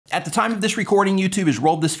At the time of this recording, YouTube has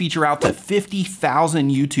rolled this feature out to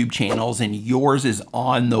 50,000 YouTube channels, and yours is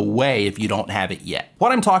on the way if you don't have it yet.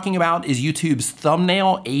 What I'm talking about is YouTube's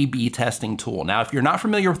thumbnail A/B testing tool. Now, if you're not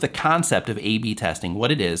familiar with the concept of A/B testing,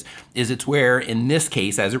 what it is it's where, in this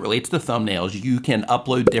case, as it relates to thumbnails, you can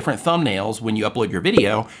upload different thumbnails when you upload your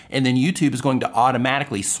video, and then YouTube is going to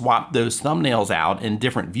automatically swap those thumbnails out, and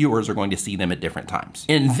different viewers are going to see them at different times.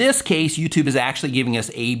 In this case, YouTube is actually giving us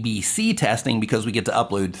ABC testing because we get to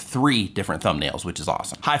upload 3 different thumbnails, which is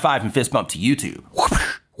awesome. High five and fist bump to YouTube.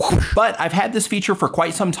 But I've had this feature for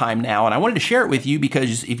quite some time now, and I wanted to share it with you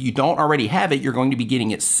because if you don't already have it, you're going to be getting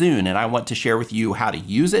it soon. And I want to share with you how to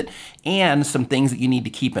use it and some things that you need to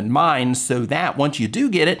keep in mind so that once you do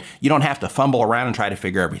get it, you don't have to fumble around and try to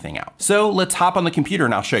figure everything out. So let's hop on the computer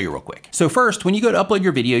and I'll show you real quick. So first, when you go to upload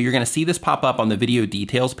your video, you're gonna see this pop up on the video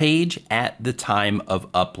details page at the time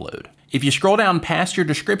of upload. If you scroll down past your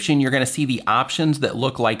description, you're gonna see the options that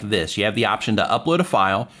look like this. You have the option to upload a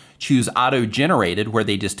file, choose auto-generated, where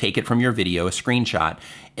they just take it from your video, a screenshot,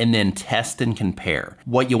 and then test and compare.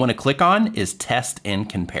 What you wanna click on is test and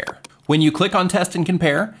compare. When you click on test and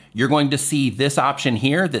compare, you're going to see this option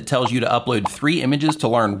here that tells you to upload 3 images to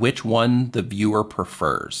learn which one the viewer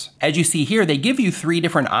prefers. As you see here, they give you 3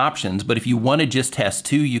 different options, but if you want to just test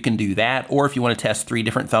 2, you can do that. Or if you want to test 3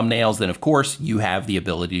 different thumbnails, then of course you have the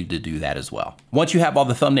ability to do that as well. Once you have all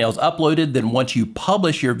the thumbnails uploaded, then once you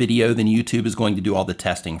publish your video, then YouTube is going to do all the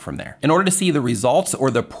testing from there. In order to see the results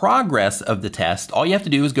or the progress of the test, all you have to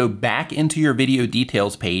do is go back into your video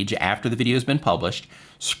details page after the video has been published,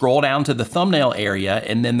 scroll down to the thumbnail area,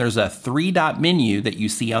 and then there's a 3-dot menu that you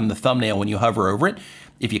see on the thumbnail when you hover over it.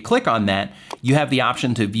 If you click on that, you have the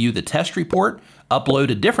option to view the test report,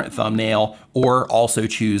 upload a different thumbnail, or also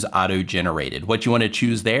choose auto-generated. What you want to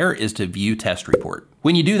choose there is to view test report.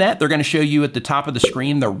 When you do that, they're going to show you at the top of the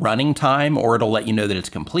screen the running time, or it'll let you know that it's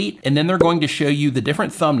complete. And then they're going to show you the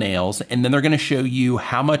different thumbnails, and then they're going to show you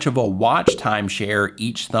how much of a watch time share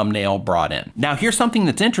each thumbnail brought in. Now, here's something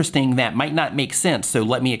that's interesting that might not make sense, so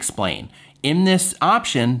let me explain. In this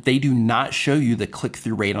option, they do not show you the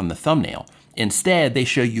click-through rate on the thumbnail. Instead, they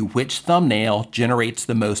show you which thumbnail generates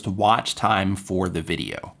the most watch time for the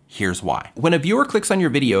video. Here's why. When a viewer clicks on your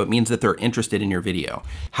video, it means that they're interested in your video.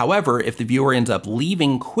 However, if the viewer ends up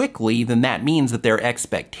leaving quickly, then that means that their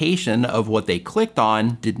expectation of what they clicked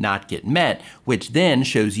on did not get met, which then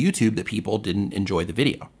shows YouTube that people didn't enjoy the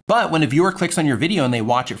video. But when a viewer clicks on your video and they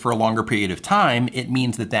watch it for a longer period of time, it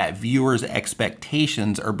means that that viewer's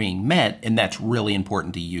expectations are being met, and that's really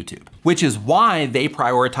important to YouTube, which is why they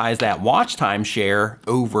prioritize that watch time share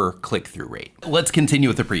over click-through rate. Let's continue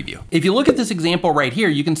with the preview. If you look at this example right here,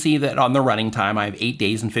 you can see that on the running time, I have 8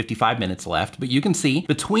 days and 55 minutes left, but you can see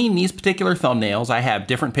between these particular thumbnails, I have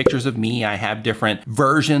different pictures of me, I have different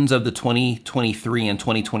versions of the 2023 and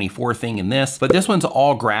 2024 thing in this, but this one's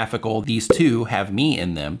all graphical. These 2 have me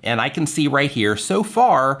in them. And I can see right here so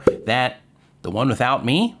far that the one without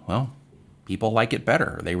me, well, people like it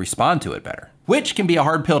better, or they respond to it better. Which can be a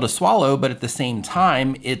hard pill to swallow, but at the same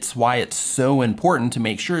time, it's why it's so important to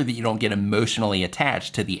make sure that you don't get emotionally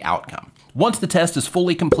attached to the outcome. Once the test is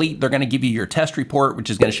fully complete, they're gonna give you your test report, which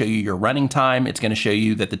is gonna show you your running time. It's gonna show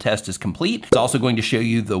you that the test is complete. It's also going to show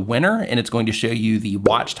you the winner, and it's going to show you the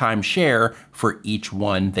watch time share for each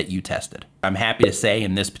one that you tested. I'm happy to say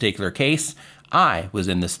in this particular case, I was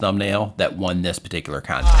in this thumbnail that won this particular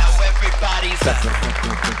contest.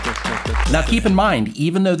 Now keep in mind,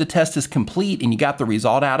 even though the test is complete and you got the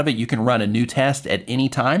result out of it, you can run a new test at any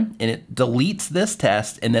time, and it deletes this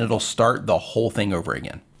test, and then it'll start the whole thing over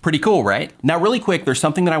again. Pretty cool, right? Now really quick, there's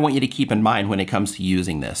something that I want you to keep in mind when it comes to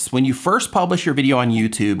using this. When you first publish your video on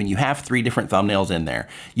YouTube and you have 3 different thumbnails in there,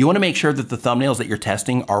 you wanna make sure that the thumbnails that you're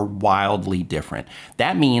testing are wildly different.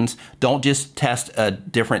 That means don't just test a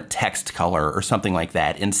different text color or something like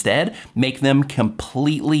that. Instead, make them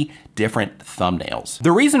completely different thumbnails.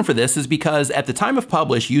 The reason for this is because at the time of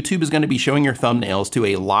publish, YouTube is going to be showing your thumbnails to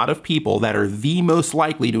a lot of people that are the most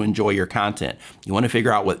likely to enjoy your content. You want to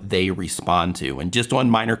figure out what they respond to, and just on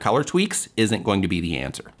minor color tweaks isn't going to be the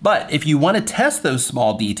answer. But if you want to test those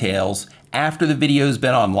small details, after the video's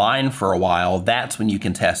been online for a while, that's when you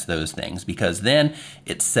can test those things, because then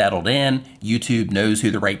it's settled in, YouTube knows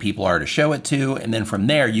who the right people are to show it to, and then from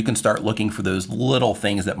there you can start looking for those little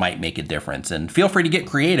things that might make a difference. And feel free to get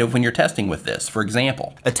creative when you're testing with this. For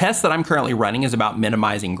example, a test that I'm currently running is about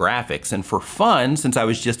minimizing graphics, and for fun, since I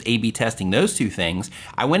was just A/B testing those 2 things,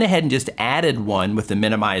 I went ahead and just added one with the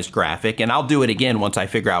minimized graphic, and I'll do it again once I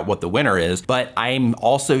figure out what the winner is, but I'm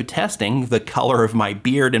also testing the color of my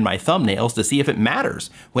beard in my thumbnail thumbnails to see if it matters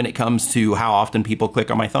when it comes to how often people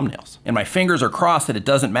click on my thumbnails. And my fingers are crossed that it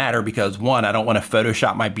doesn't matter because one, I don't want to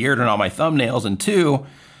Photoshop my beard on all my thumbnails, and two,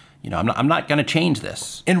 I'm not gonna change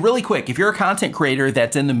this. And really quick, if you're a content creator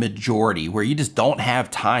that's in the majority where you just don't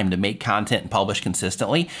have time to make content and publish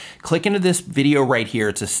consistently, click into this video right here.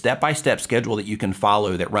 It's a step-by-step schedule that you can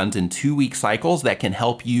follow that runs in 2-week cycles that can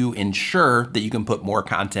help you ensure that you can put more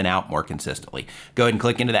content out more consistently. Go ahead and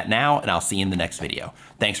click into that now, and I'll see you in the next video.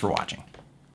 Thanks for watching.